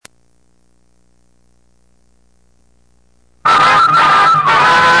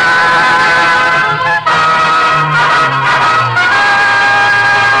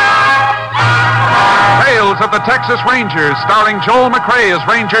Texas Rangers, starring Joel McRae as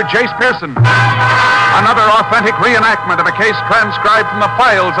Ranger Jace Pearson. Another authentic reenactment of a case transcribed from the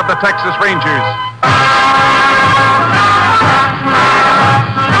files of the Texas Rangers.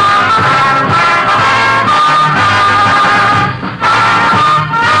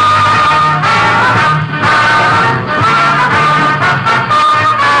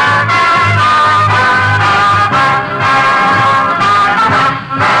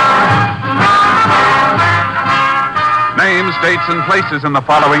 Dates and places in the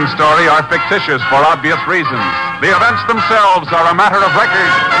following story are fictitious for obvious reasons. The events themselves are a matter of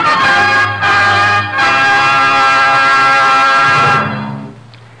record.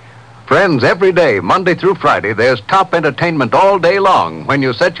 Friends, every day, Monday through Friday, there's top entertainment all day long when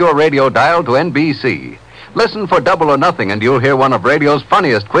you set your radio dial to NBC. Listen for Double or Nothing and you'll hear one of radio's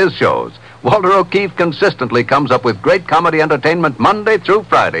funniest quiz shows. Walter O'Keefe consistently comes up with great comedy entertainment Monday through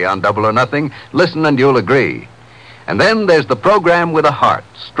Friday on Double or Nothing. Listen and you'll agree. And then there's the program with a heart,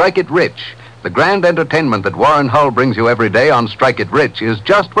 Strike It Rich. The grand entertainment that Warren Hull brings you every day on Strike It Rich is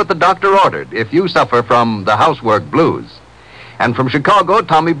just what the doctor ordered if you suffer from the housework blues. And from Chicago,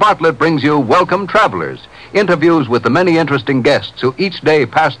 Tommy Bartlett brings you Welcome Travelers, interviews with the many interesting guests who each day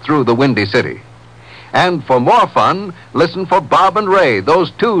pass through the Windy City. And for more fun, listen for Bob and Ray,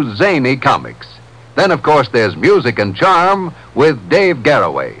 those two zany comics. Then, of course, there's Music and Charm with Dave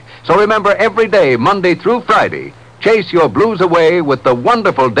Garroway. So remember, every day, Monday through Friday, chase your blues away with the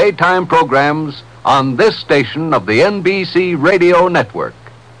wonderful daytime programs on this station of the NBC Radio Network.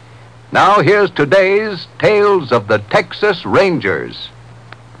 Now, here's today's Tales of the Texas Rangers.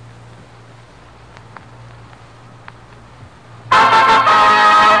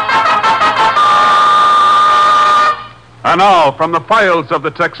 And now, from the files of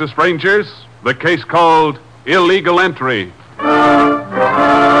the Texas Rangers, the case called Illegal Entry.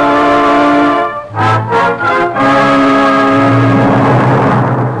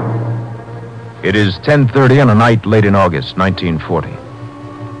 It is 10:30 on a night late in August, 1940.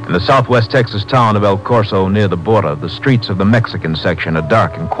 In the southwest Texas town of El Corso, near the border, the streets of the Mexican section are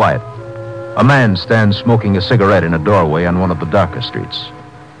dark and quiet. A man stands smoking a cigarette in a doorway on one of the darker streets.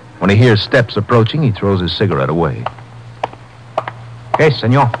 When he hears steps approaching, he throws his cigarette away. Hey,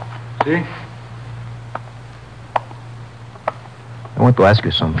 senor. Si? I want to ask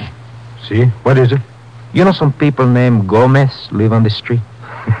you something. Si? What is it? You know some people named Gomez live on the street?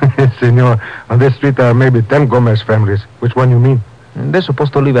 Senor, on this street there are maybe 10 Gomez families. Which one you mean? They're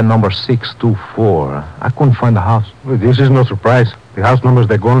supposed to live at number 624. I couldn't find the house. Well, this is no surprise. The house numbers,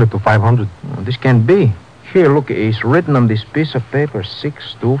 they go only to 500. This can't be. Here, look, it's written on this piece of paper,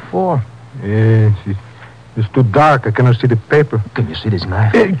 624. Yes, it's too dark. I cannot see the paper. Can you see this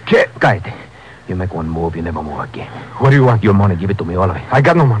knife? Cállate. You make one move, you never move again. What do you want? Your money, give it to me, all of it. I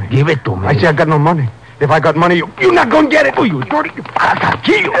got no money. Give it to me. I say I got no money. If I got money, you're not going to get it. Oh, you dirty... I'll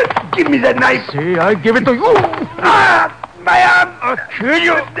kill you. Give me that knife. See, I give it to you. My arm. I'll kill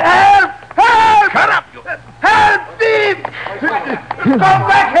you. Help! Help! Shut up, you. Help, thief! Come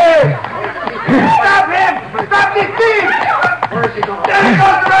back here! Stop him! Stop this thief! Where is he going? There he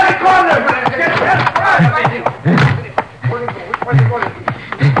goes around the corner!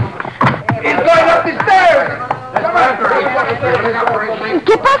 He's going up the stairs!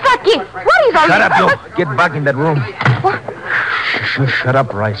 ¿Qué pasa aquí? What is all Shut this? up, you. Get back in that room. Shut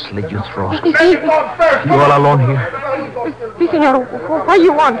up, or I slit your throat. You all alone here? Sí, señor. What do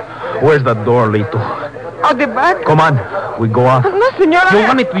you want? Where's the door, Lito? Out the back? Come on, we go out. No, señora. You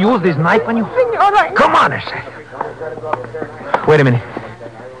want me to use this knife on you? Señora. Come on, I say. Wait a minute.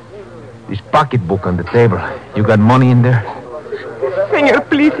 This pocketbook on the table. You got money in there? Señor,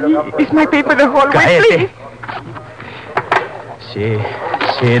 please. It's my paper the whole way, Cállate. please.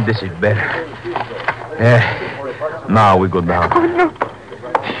 See, this is better. Now we go down. Oh, no.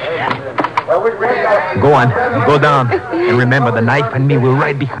 Go on, go down. And remember, the knife and me will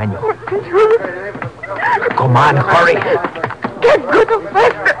right behind you. Come on, hurry. Get good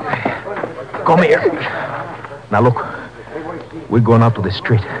faster. Come here. Now look, we're going out to the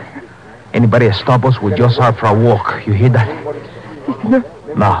street. Anybody stop us, we just out for a walk. You hear that?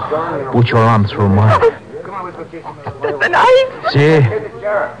 Now, put your arm through mine. The knife. See?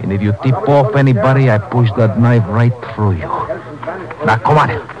 And if you tip off anybody, I push that knife right through you. Now, come on.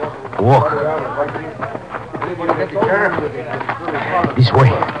 Walk. This way.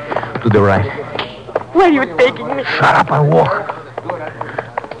 To the right. Where are you taking me? Shut up and walk.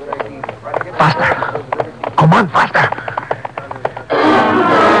 Faster. Come on, faster.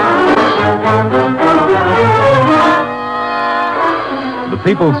 The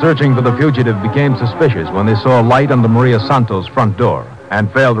people searching for the fugitive became suspicious when they saw a light on the Maria Santos front door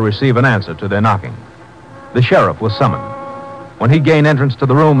and failed to receive an answer to their knocking. The sheriff was summoned. When he gained entrance to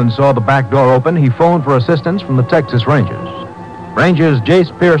the room and saw the back door open, he phoned for assistance from the Texas Rangers. Rangers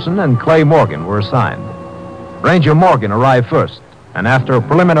Jace Pearson and Clay Morgan were assigned. Ranger Morgan arrived first, and after a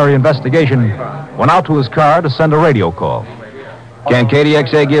preliminary investigation, went out to his car to send a radio call. Can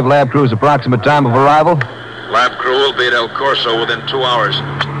KDXA give lab crews approximate time of arrival? Lab crew will be at El Corso within 2 hours.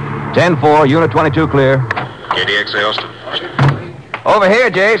 10-4, Unit 22 clear. KDXA Austin. Over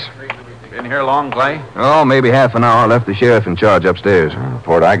here, Jace. Been here long, Clay? Oh, maybe half an hour. Left the sheriff in charge upstairs. The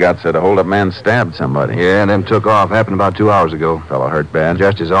report I got said a hold-up man stabbed somebody. Yeah, and them took off. Happened about 2 hours ago. Fellow hurt bad?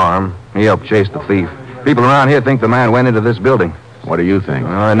 Just his arm. He helped chase the thief. People around here think the man went into this building. What do you think?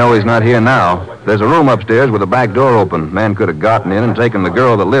 Well, I know he's not here now. There's a room upstairs with a back door open. Man could have gotten in and taken the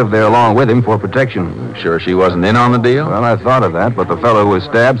girl that lived there along with him for protection. Sure she wasn't in on the deal? Well, I thought of that, but the fellow who was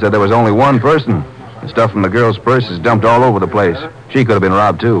stabbed said there was only one person. The stuff from the girl's purse is dumped all over the place. She could have been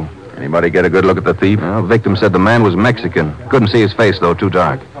robbed, too. Anybody get a good look at the thief? Well, the victim said the man was Mexican. Couldn't see his face, though, too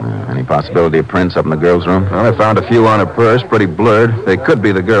dark. Any possibility of prints up in the girl's room? Well, I found a few on her purse, pretty blurred. They could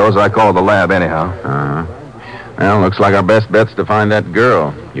be the girl's. I called the lab anyhow. Uh-huh. Well, looks like our best bet's to find that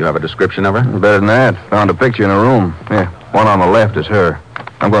girl. You have a description of her? Better than that. Found a picture in her room. Yeah, one on the left is her.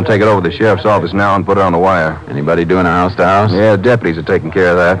 I'm going to take it over to the sheriff's office now and put it on the wire. Anybody doing a house-to-house? Yeah, deputies are taking care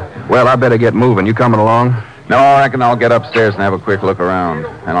of that. Well, I better get moving. You coming along? No, I reckon I'll get upstairs and have a quick look around.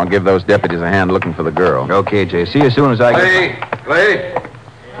 And I'll give those deputies a hand looking for the girl. Okay, Jay. See you as soon as I get... Clay?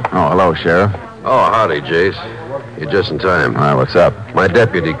 Oh, hello, Sheriff. Oh, howdy, Jace. You're just in time. All right, what's up? My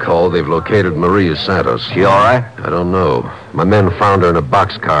deputy called. They've located Maria Santos. She all right? I don't know. My men found her in a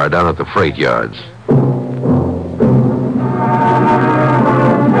boxcar down at the freight yards.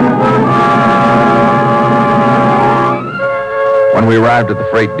 When we arrived at the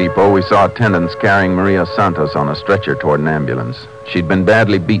freight depot, we saw attendants carrying Maria Santos on a stretcher toward an ambulance. She'd been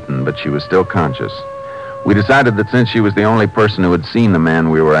badly beaten, but she was still conscious. We decided that since she was the only person who had seen the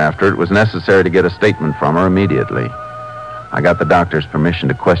man we were after, it was necessary to get a statement from her immediately. I got the doctor's permission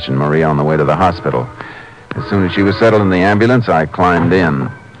to question Maria on the way to the hospital. As soon as she was settled in the ambulance, I climbed in.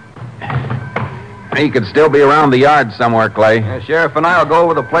 He could still be around the yard somewhere, Clay. Yeah, Sheriff and I'll go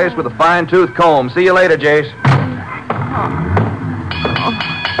over the place with a fine-tooth comb. See you later, Jace.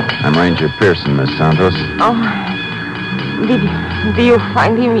 I'm Ranger Pearson, Miss Santos. Oh, do you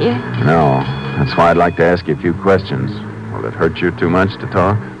find him yet? No. That's why I'd like to ask you a few questions. Will it hurt you too much to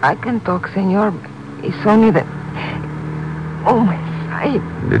talk? I can talk, senor. It's only that... Oh, my side.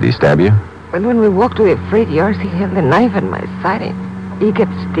 Did he stab you? Well, when we walked to the freight yards, he held the knife at my side and he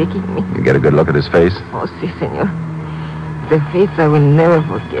kept sticking me. You get a good look at his face? Oh, si, senor. The face I will never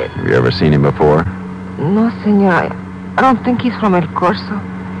forget. Have you ever seen him before? No, senor. I don't think he's from El Corso.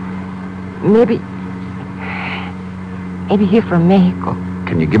 Maybe he's from Mexico.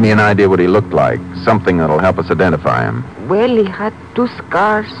 Can you give me an idea what he looked like? Something that'll help us identify him. Well, he had 2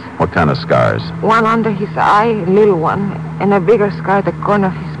 scars. What kind of scars? One under his eye, a little one, and a bigger scar at the corner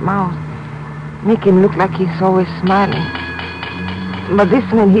of his mouth. Make him look like he's always smiling. But this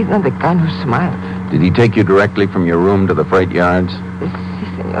man, he's not the kind who smiles. Did he take you directly from your room to the freight yards? Si,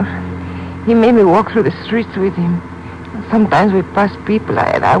 senor. He made me walk through the streets with him. Sometimes we passed people,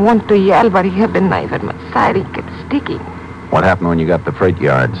 and I want to yell, but he had the knife at my side. He kept sticking. What happened when you got to the freight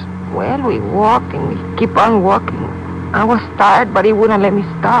yards? Well, we walked, and we keep on walking. I was tired, but he wouldn't let me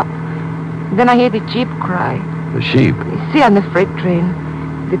stop. Then I heard the jeep cry. The sheep? You see, on the freight train.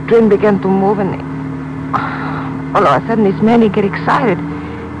 The train began to move, and all of a sudden, this man, he get excited.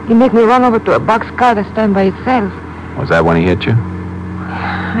 He made me run over to a boxcar that stand by itself. Was that when he hit you?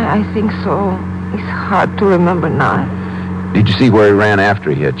 I think so. It's hard to remember now. Did you see where he ran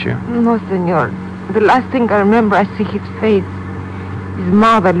after he hit you? No, senor. The last thing I remember, I see his face. His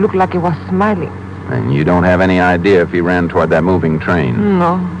mouth that looked like he was smiling. And you don't have any idea if he ran toward that moving train?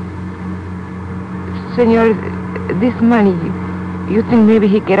 No. Senor, this man, you think maybe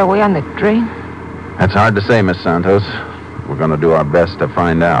he'd get away on the train? That's hard to say, Miss Santos. We're going to do our best to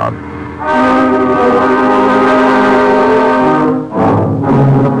find out.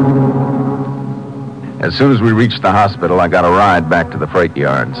 As soon as we reached the hospital, I got a ride back to the freight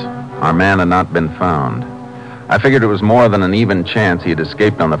yards. Our man had not been found. I figured it was more than an even chance he had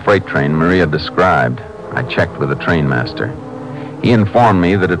escaped on the freight train Maria described. I checked with the trainmaster. He informed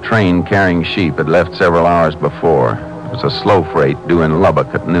me that a train carrying sheep had left several hours before. It was a slow freight due in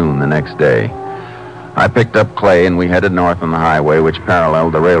Lubbock at noon the next day. I picked up Clay and we headed north on the highway, which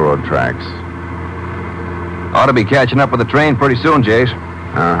paralleled the railroad tracks. Ought to be catching up with the train pretty soon, Jace.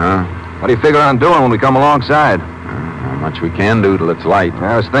 Uh-huh. What do you figure on doing when we come alongside? Not much we can do till it's light.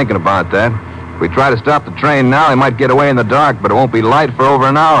 I was thinking about that. If we try to stop the train now, he might get away in the dark, but it won't be light for over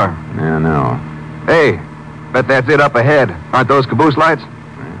an hour. Yeah, no. Hey, Bet that's it up ahead. Aren't those caboose lights?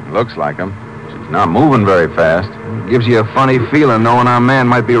 Looks like him. She's not moving very fast. Gives you a funny feeling knowing our man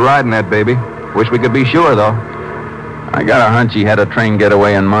might be riding that baby. Wish we could be sure, though. I got a hunch he had a train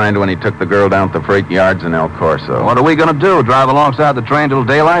getaway in mind when he took the girl down to the freight yards in El Corso. What are we going to do? Drive alongside the train till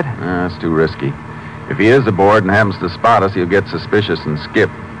daylight? That's too risky. If he is aboard and happens to spot us, he'll get suspicious and skip.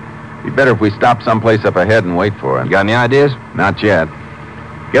 Be better if we stop someplace up ahead and wait for him. You got any ideas? Not yet.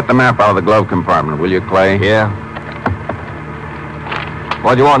 Get the map out of the glove compartment, will you, Clay? Yeah.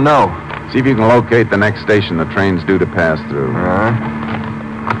 What do you want to know? See if you can locate the next station the train's due to pass through.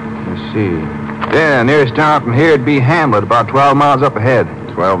 Let's see. Yeah, nearest town from here would be Hamlet, about 12 miles up ahead.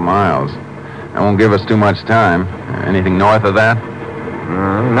 12 miles. That won't give us too much time. Anything north of that?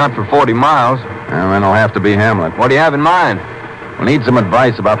 Not for 40 miles. Well, then it'll have to be Hamlet. What do you have in mind? We'll need some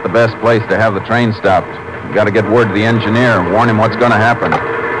advice about the best place to have the train stopped. We've got to get word to the engineer and warn him what's going to happen.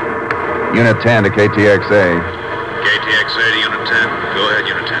 Unit 10 to KTXA. KTXA to Unit 10. Go ahead,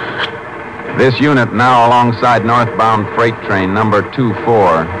 Unit 10. This unit now alongside northbound freight train number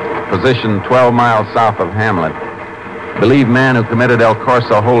 24, positioned 12 miles south of Hamlet. Believe man who committed El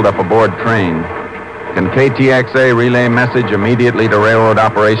Corso holdup aboard train. Can KTXA relay message immediately to Railroad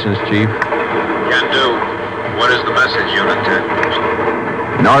Operations Chief? Can do. What is the message, Unit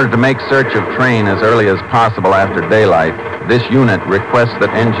 10? In order to make search of train as early as possible after daylight, this unit requests that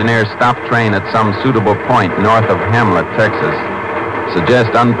engineers stop train at some suitable point north of Hamlet, Texas.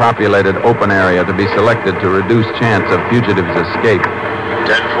 Suggest unpopulated open area to be selected to reduce chance of fugitives' escape.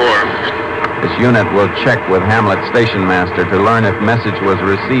 10-4. This unit will check with Hamlet station master to learn if message was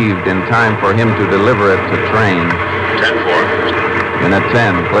received in time for him to deliver it to train. 10-4. Unit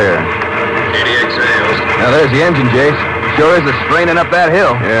 10, clear. KTXA, Austin. Now, there's the engine, Jace. Sure is a straining up that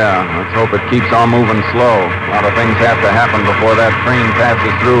hill. Yeah, let's hope it keeps on moving slow. A lot of things have to happen before that train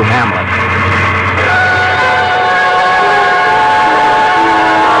passes through Hamlet.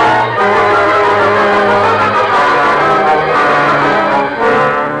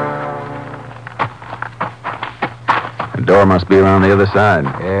 The door must be around the other side.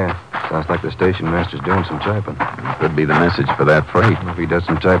 Yeah, sounds like the station master's doing some typing. Could be the message for that freight. If he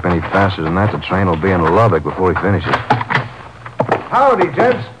doesn't type any faster than that, the train will be in Lubbock before he finishes. Howdy,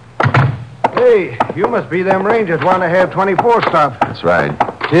 gents. Hey, you must be them Rangers want to have 24 stop. That's right.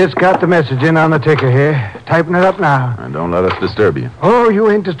 Just got the message in on the ticker here. Typing it up now. And don't let us disturb you. Oh, you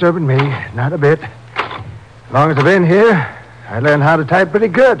ain't disturbing me. Not a bit. As long as I've been here, I learned how to type pretty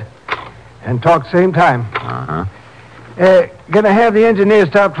good. And talk same time. Uh-huh. Gonna have the engineer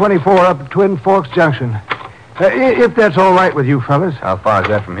stop 24 up at Twin Forks Junction. If that's all right with you, fellas. How far is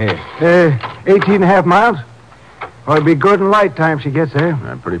that from here? 18 and a half miles. Oh, it'll be good and light time she gets there.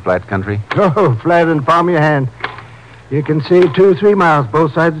 Pretty flat country? Oh, flat in the palm of your hand. You can see 2 or 3 miles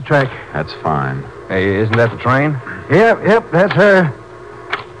both sides of the track. That's fine. Hey, isn't that the train? Yep, that's her.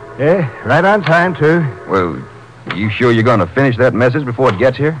 Yeah, right on time, too. Well, you sure you're going to finish that message before it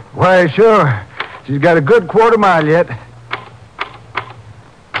gets here? Why, sure. She's got a good quarter mile yet.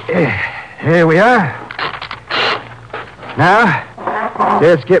 Here we are. Now,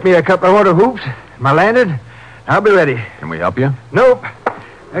 just get me a couple of water hoops. Am I landed? I'll be ready. Can we help you? Nope.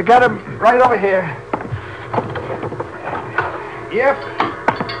 I got him right over here. Yep.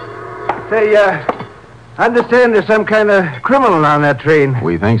 Say, I understand there's some kind of criminal on that train.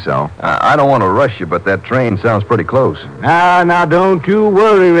 We think so. I don't want to rush you, but that train sounds pretty close. Now, don't you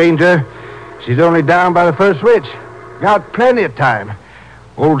worry, Ranger. She's only down by the first switch. Got plenty of time.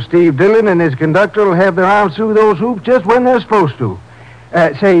 Old Steve Dillon and his conductor will have their arms through those hoops just when they're supposed to.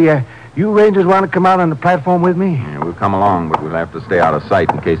 You Rangers want to come out on the platform with me? Yeah, we'll come along, but we'll have to stay out of sight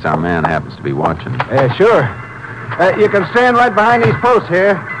in case our man happens to be watching. Sure. You can stand right behind these posts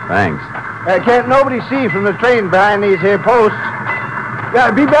here. Thanks. Can't nobody see from the train behind these here posts.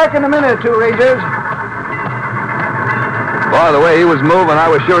 Be back in a minute or two, Rangers. By the way he was moving, I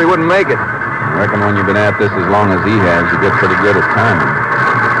was sure he wouldn't make it. I reckon when you've been at this as long as he has, you get pretty good at timing.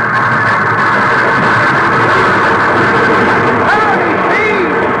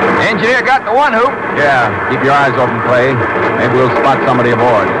 Engineer got the one hoop. Yeah, keep your eyes open, Clay. Maybe we'll spot somebody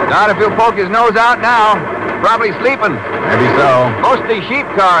aboard. Not if he'll poke his nose out now. Probably sleeping. Maybe so. Mostly sheep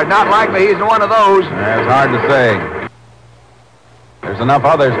cars. Not likely he's in one of those. It's hard to say. There's enough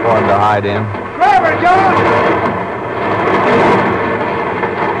others for him to hide in. Driver, John!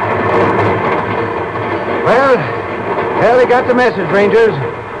 Well, they got the message, Rangers.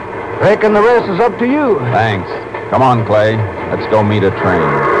 Reckon the rest is up to you. Thanks. Come on, Clay. Let's go meet a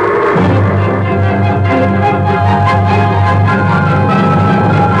train.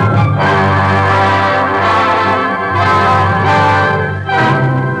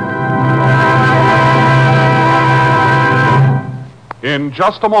 In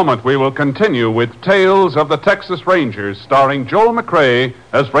just a moment, we will continue with Tales of the Texas Rangers, starring Joel McRae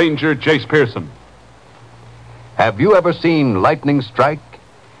as Ranger Jace Pearson. Have you ever seen lightning strike?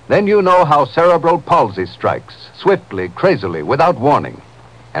 Then you know how cerebral palsy strikes, swiftly, crazily, without warning.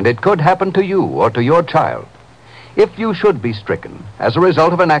 And it could happen to you or to your child. If you should be stricken as a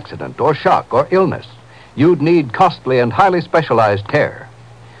result of an accident or shock or illness, you'd need costly and highly specialized care.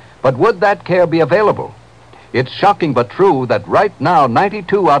 But would that care be available? It's shocking but true that right now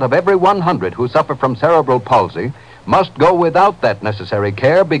 92 out of every 100 who suffer from cerebral palsy must go without that necessary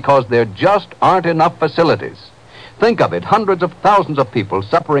care because there just aren't enough facilities. Think of it, hundreds of thousands of people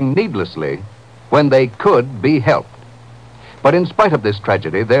suffering needlessly when they could be helped. But in spite of this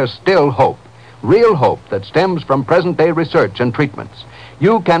tragedy, there's still hope. Real hope that stems from present-day research and treatments.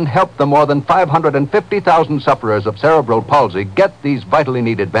 You can help the more than 550,000 sufferers of cerebral palsy get these vitally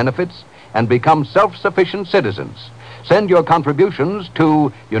needed benefits and become self-sufficient citizens. Send your contributions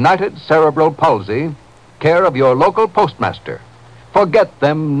to United Cerebral Palsy, care of your local postmaster. Forget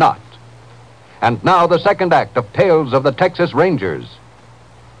them not. And now the second act of Tales of the Texas Rangers.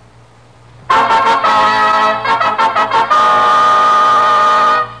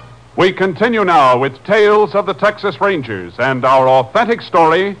 We continue now with Tales of the Texas Rangers and our authentic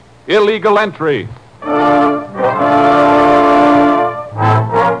story, Illegal Entry.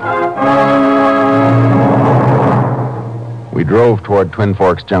 We drove toward Twin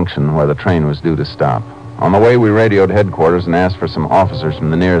Forks Junction, where the train was due to stop. On the way, we radioed headquarters and asked for some officers from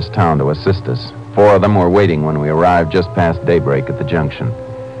the nearest town to assist us. 4 of them were waiting when we arrived just past daybreak at the junction.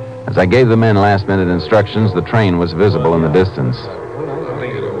 As I gave the men last-minute instructions, the train was visible in the distance.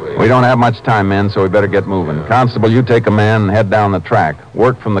 We don't have much time, men, so we better get moving. Constable, you take a man and head down the track.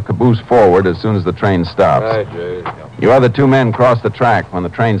 Work from the caboose forward as soon as the train stops. Right, Jay. You other 2 men cross the track. When the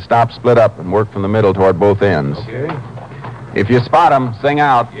train stops, split up and work from the middle toward both ends. Okay. If you spot him, sing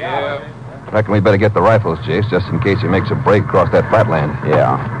out. Yeah. I reckon we better get the rifles, Jace, just in case he makes a break across that flatland.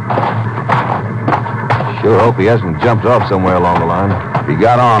 Yeah. Sure hope he hasn't jumped off somewhere along the line. If he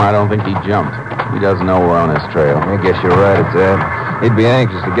got on, I don't think he jumped. He doesn't know we're on his trail. I guess you're right at that. He'd be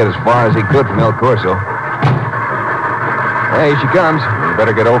anxious to get as far as he could from El Corso. Hey, here she comes. We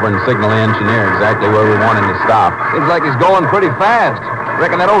better get over and signal the engineer exactly where we want him to stop. Seems like he's going pretty fast.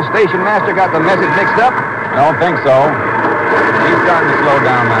 Reckon that old station master got the message mixed up? Don't think so. He's starting to slow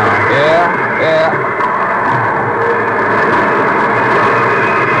down now. Yeah.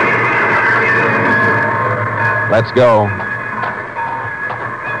 Let's go.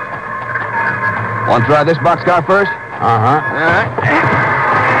 Want to try this boxcar first? Uh-huh.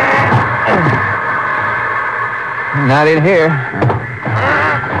 Not in here.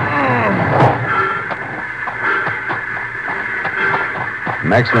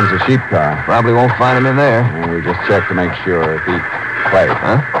 Next one's a sheep car. Probably won't find him in there. And we just check to make sure if he... Wait.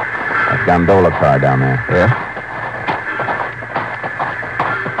 Huh? That gondola car down there. Yeah.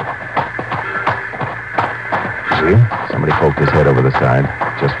 See? Somebody poked his head over the side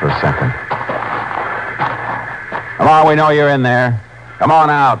just for a second. Come on, we know you're in there. Come on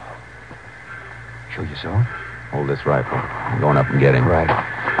out. Sure you saw him? Hold this rifle. I'm going up and get him. Right.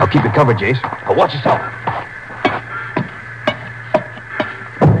 I'll keep it covered, Jace. Watch yourself.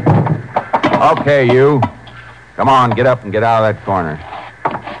 Okay, you. Come on, get up and get out of that corner.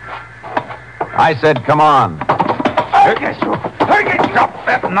 I said, come on. I get drop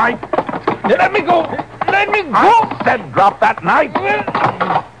that knife. Let me go. Let me go. I said drop that knife.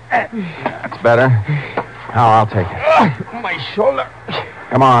 That's better. Now I'll take it. My shoulder.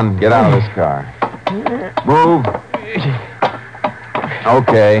 Come on, get out of this car. Move.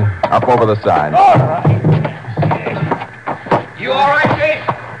 Okay, up over the side. All right. You all right, Jake?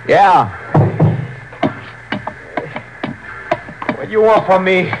 Yeah. What you want from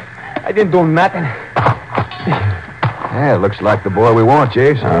me? I didn't do nothing. Yeah, looks like the boy we want,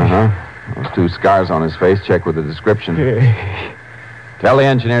 Jace. Uh-huh. Those 2 scars on his face, check with the description. Tell the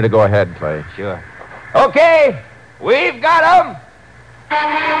engineer to go ahead, Clay. Sure. Okay, we've got him.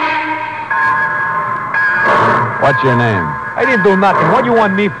 What's your name? I didn't do nothing. What do you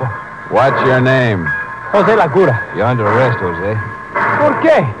want me for? What's your name? Jose Lagura. You're under arrest, Jose. ¿Por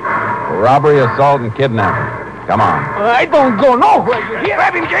qué? For robbery, assault, and kidnapping. Come on. I don't go nowhere.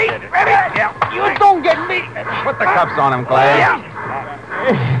 Grab him, Jake. Grab him. Yeah. You don't get me. Put the cuffs on him, Clay.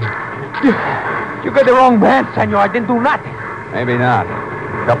 You got the wrong man, senor. I didn't do nothing. Maybe not.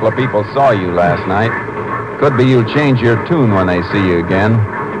 A couple of people saw you last night. Could be you'll change your tune when they see you again.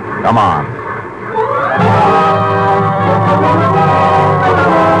 Come on.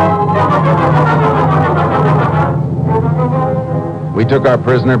 We took our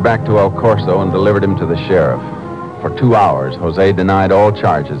prisoner back to El Corso and delivered him to the sheriff. For 2 hours, Jose denied all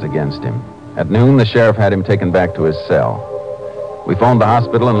charges against him. At noon, the sheriff had him taken back to his cell. We phoned the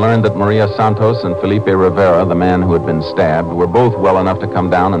hospital and learned that Maria Santos and Felipe Rivera, the man who had been stabbed, were both well enough to come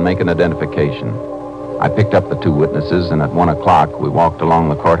down and make an identification. I picked up the 2 witnesses, and at 1 o'clock, we walked along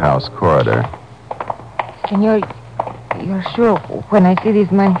the courthouse corridor. Senor, you're sure when I see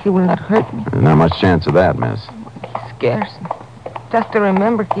this man, he will not hurt me? There's not much chance of that, miss. He scares me. Just to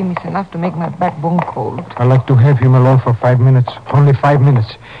remember him is enough to make my backbone cold. I'd like to have him alone for 5 minutes. Only 5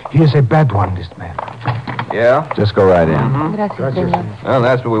 minutes. He is a bad one, this man. Yeah? Just go right in. Gracias, senor. Well,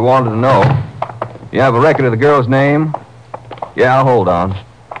 that's what we wanted to know. You have a record of the girl's name? Yeah, I'll hold on.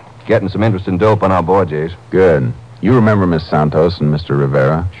 Getting some interesting dope on our board, Jace. Good. You remember Miss Santos and Mr.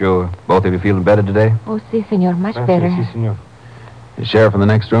 Rivera? Sure. Both of you feeling better today? Oh, si, senor. Much better. Si, senor. The sheriff in the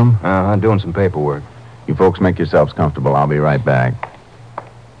next room? I'm doing some paperwork. You folks make yourselves comfortable. I'll be right back.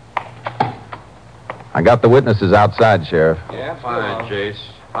 I got the witnesses outside, Sheriff. Yeah, fine, Chase.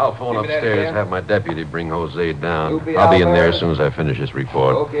 I'll phone upstairs and have my deputy bring Jose down. I'll be in there as soon as I finish this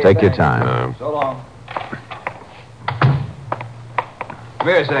report. Okay, Take your time. So long. Come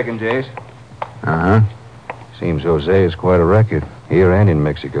here a second, Jace. Uh-huh. Seems Jose is quite a record, here and in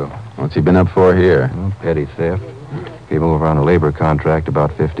Mexico. What's he been up for here? Well, petty theft. Came over on a labor contract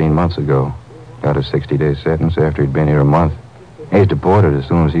about 15 months ago. Got a 60-day sentence after he'd been here a month. He's deported as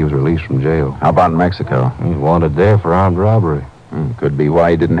soon as he was released from jail. How about in Mexico? He's wanted there for armed robbery. Could be why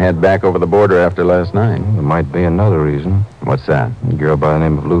he didn't head back over the border after last night. There might be another reason. What's that? A girl by the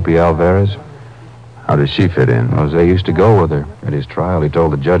name of Lupe Alvarez. How does she fit in? Jose used to go with her. At his trial, he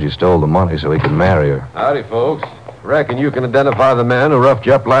told the judge he stole the money so he could marry her. Howdy, folks. Reckon you can identify the man who roughed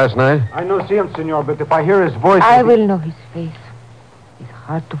you up last night? I know see him, senor, but if I hear his voice... I will know his face. It's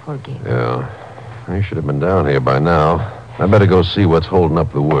hard to forget. Yeah. I should have been down here by now. I better go see what's holding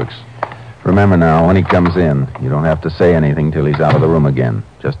up the works. Remember now, when he comes in, you don't have to say anything till he's out of the room again.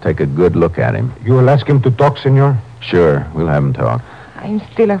 Just take a good look at him. You will ask him to talk, senor? Sure, we'll have him talk. I'm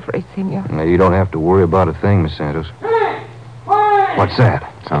still afraid, senor. Now, you don't have to worry about a thing, Miss Santos. Hey! What's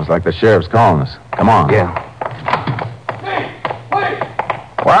that? Sounds like the sheriff's calling us. Come on. Yeah. Hey!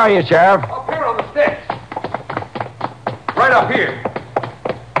 Wait! Where are you, Sheriff? Up here on the steps. Right up here.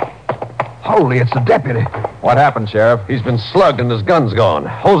 Holy, it's the deputy. What happened, Sheriff? He's been slugged and his gun's gone.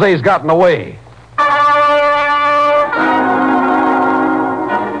 Jose's gotten away.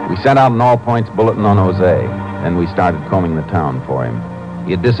 We sent out an all-points bulletin on Jose. Then we started combing the town for him.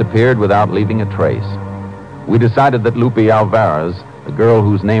 He had disappeared without leaving a trace. We decided that Lupe Alvarez, the girl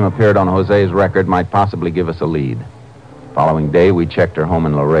whose name appeared on Jose's record, might possibly give us a lead. Following day, we checked her home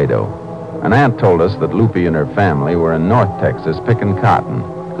in Laredo. An aunt told us that Lupe and her family were in North Texas picking cotton.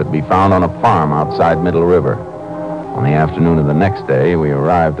 Could be found on a farm outside Middle River. On the afternoon of the next day, we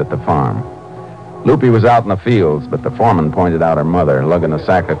arrived at the farm. Lupe was out in the fields, but the foreman pointed out her mother, lugging a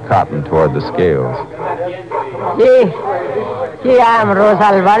sack of cotton toward the scales. See, I am Rosa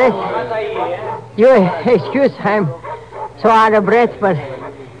Alvarez. You excuse, I'm so out of breath, but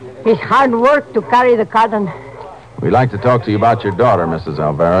it's hard work to carry the cotton. We'd like to talk to you about your daughter, Mrs.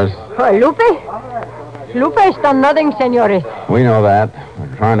 Alvarez. Oh, Lupe? Lupe has done nothing, senores. We know that.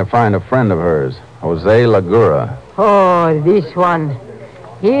 We're trying to find a friend of hers, Jose Lagura. Oh, this one.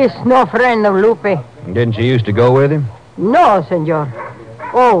 He is no friend of Lupe. Didn't you used to go with him? No, senor.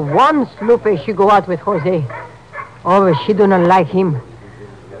 Oh, once Lupe, she go out with Jose. Oh, but she do not like him.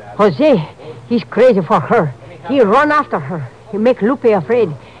 Jose, he's crazy for her. He run after her. He make Lupe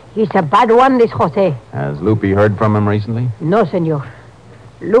afraid. He's a bad one, this Jose. Has Lupe heard from him recently? No, senor.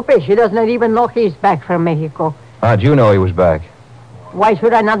 Lupe, she does not even know he's back from Mexico. How'd you know he was back? Why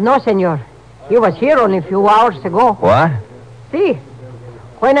should I not know, senor? He was here only a few hours ago. What? See,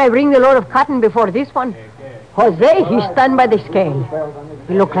 when I bring the load of cotton before this one, Jose, he stand by the scale.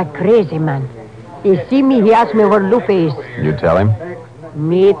 He look like crazy, man. He see me, he ask me where Lupe is. You tell him?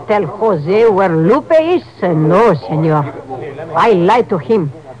 Me tell Jose where Lupe is? No, senor. I lie to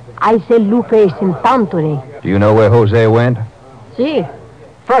him. I say Lupe is in town today. Do you know where Jose went? See,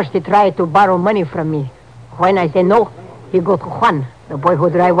 first he tried to borrow money from me. When I say no, he go to Juan, the boy who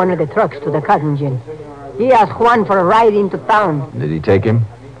drive one of the trucks to the cotton gin. He asked Juan for a ride into town. Did he take him?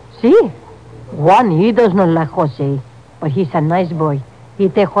 See? Juan, he does not like Jose, but he's a nice boy. He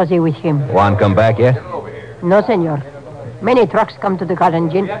take Jose with him. Juan come back yet? No, senor. Many trucks come to the cotton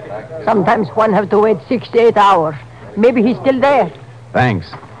gin. Sometimes Juan have to wait 6 to 8 hours. Maybe he's still there. Thanks.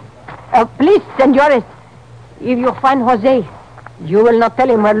 Please, senores, if you find Jose, you will not tell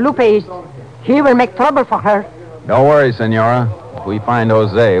him where Lupe is. He will make trouble for her. Don't worry, Senora. If we find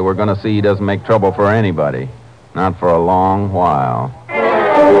Jose, we're going to see he doesn't make trouble for anybody. Not for a long while.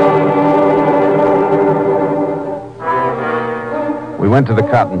 We went to the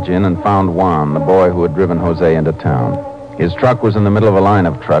Cotton Gin and found Juan, the boy who had driven Jose into town. His truck was in the middle of a line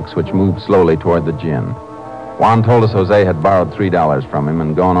of trucks which moved slowly toward the gin. Juan told us Jose had borrowed $3 from him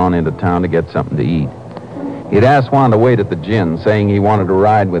and gone on into town to get something to eat. He'd asked Juan to wait at the gin, saying he wanted to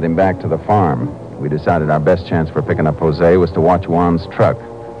ride with him back to the farm. We decided our best chance for picking up Jose was to watch Juan's truck.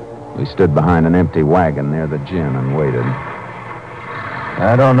 We stood behind an empty wagon near the gin and waited.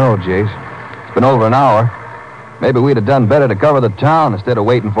 I don't know, Jace. It's been over an hour. Maybe we'd have done better to cover the town instead of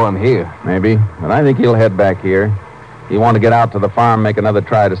waiting for him here. Maybe, but I think he'll head back here. He wanted to get out to the farm, make another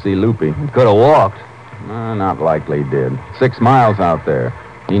try to see Loopy. He could have walked. Not likely he did. 6 miles out there.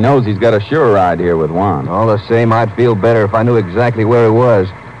 He knows he's got a sure ride here with Juan. All the same, I'd feel better if I knew exactly where he was.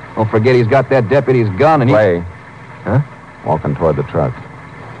 Don't forget he's got that deputy's gun and Clay. Huh? Walking toward the truck.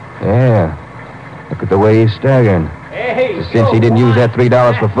 Yeah. Look at the way he's staggering. Hey, Since he didn't use that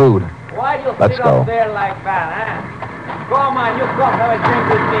 $3 for food. Why do you Let's sit go. up there like that, huh? Come on, you come have a drink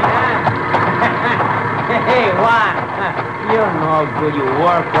with me, huh? Hey, Juan, you're no good. You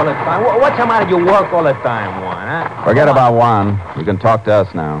work all the time. What's the matter? You work all the time, Juan, huh? Forget about Juan. You can talk to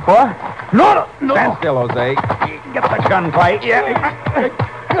us now. What? No. Stand still, Jose. Get the gun, fight. Yeah.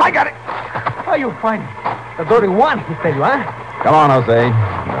 I got it. How you find it? The dirty one, he tell you, huh? Come on, Jose. You're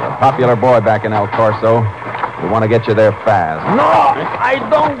a popular boy back in El Corso. We want to get you there fast. No, I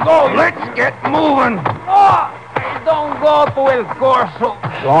don't go. Let's get moving. No, I don't go to El Corso.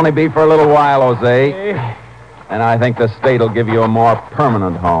 It'll only be for a little while, Jose. And I think the state will give you a more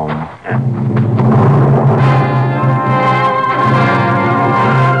permanent home.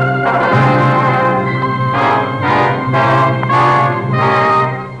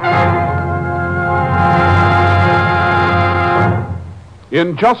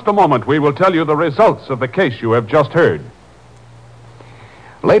 In just a moment, we will tell you the results of the case you have just heard.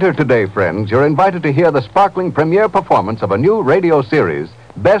 Later today, friends, you're invited to hear the sparkling premiere performance of a new radio series,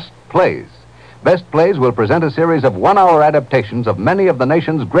 Best Plays. Best Plays will present a series of one-hour adaptations of many of the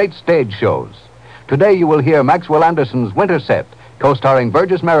nation's great stage shows. Today you will hear Maxwell Anderson's Winter Set, co-starring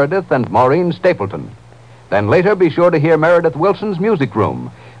Burgess Meredith and Maureen Stapleton. Then later be sure to hear Meredith Wilson's Music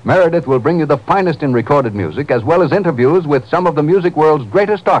Room. Meredith will bring you the finest in recorded music, as well as interviews with some of the music world's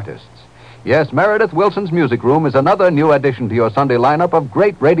greatest artists. Yes, Meredith Wilson's Music Room is another new addition to your Sunday lineup of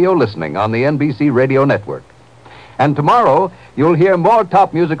great radio listening on the NBC Radio Network. And tomorrow, you'll hear more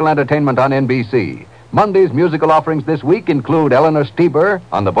top musical entertainment on NBC. Monday's musical offerings this week include Eleanor Stieber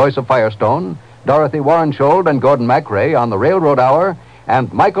on The Voice of Firestone, Dorothy Warrenshold and Gordon MacRae on The Railroad Hour,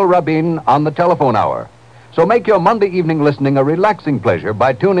 and Michael Rabin on The Telephone Hour. So make your Monday evening listening a relaxing pleasure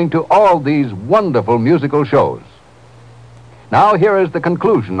by tuning to all these wonderful musical shows. Now here is the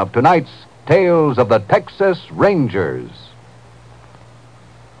conclusion of tonight's Tales of the Texas Rangers.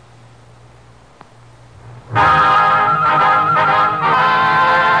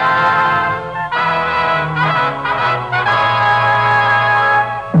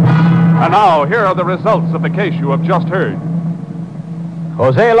 And now, here are the results of the case you have just heard.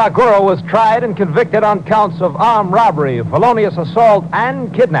 Jose Laguro was tried and convicted on counts of armed robbery, felonious assault,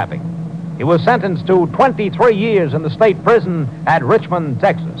 and kidnapping. He was sentenced to 23 years in the state prison at Richmond,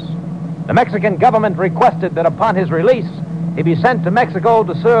 Texas. The Mexican government requested that upon his release, he be sent to Mexico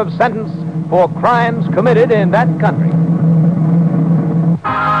to serve sentence for crimes committed in that country.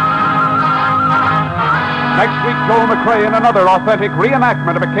 Next week, Joel McRae in another authentic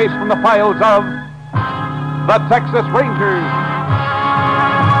reenactment of a case from the files of the Texas Rangers.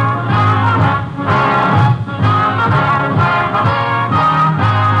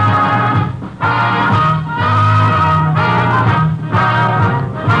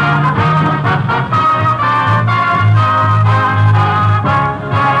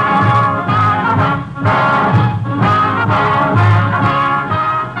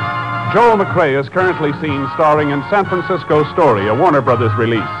 Joel McRae is currently seen starring in San Francisco Story, a Warner Brothers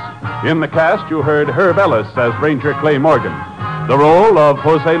release. In the cast, you heard Herb Ellis as Ranger Clay Morgan. The role of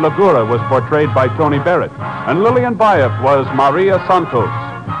Jose Lagura was portrayed by Tony Barrett, and Lillian Bayef was Maria Santos.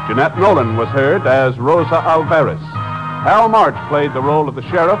 Jeanette Nolan was heard as Rosa Alvarez. Al March played the role of the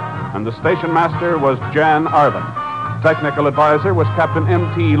sheriff, and the station master was Jan Arvin. Technical advisor was Captain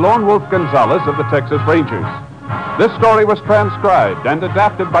M.T. Lone Wolf Gonzalez of the Texas Rangers. This story was transcribed and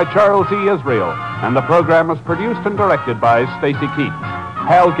adapted by Charles E. Israel, and the program was produced and directed by Stacy Keats.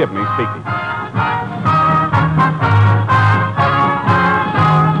 Hal Gibney speaking.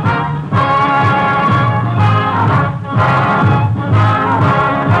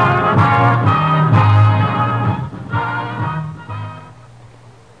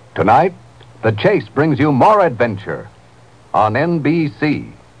 Tonight, The Chase brings you more adventure on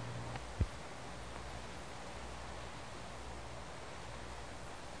NBC.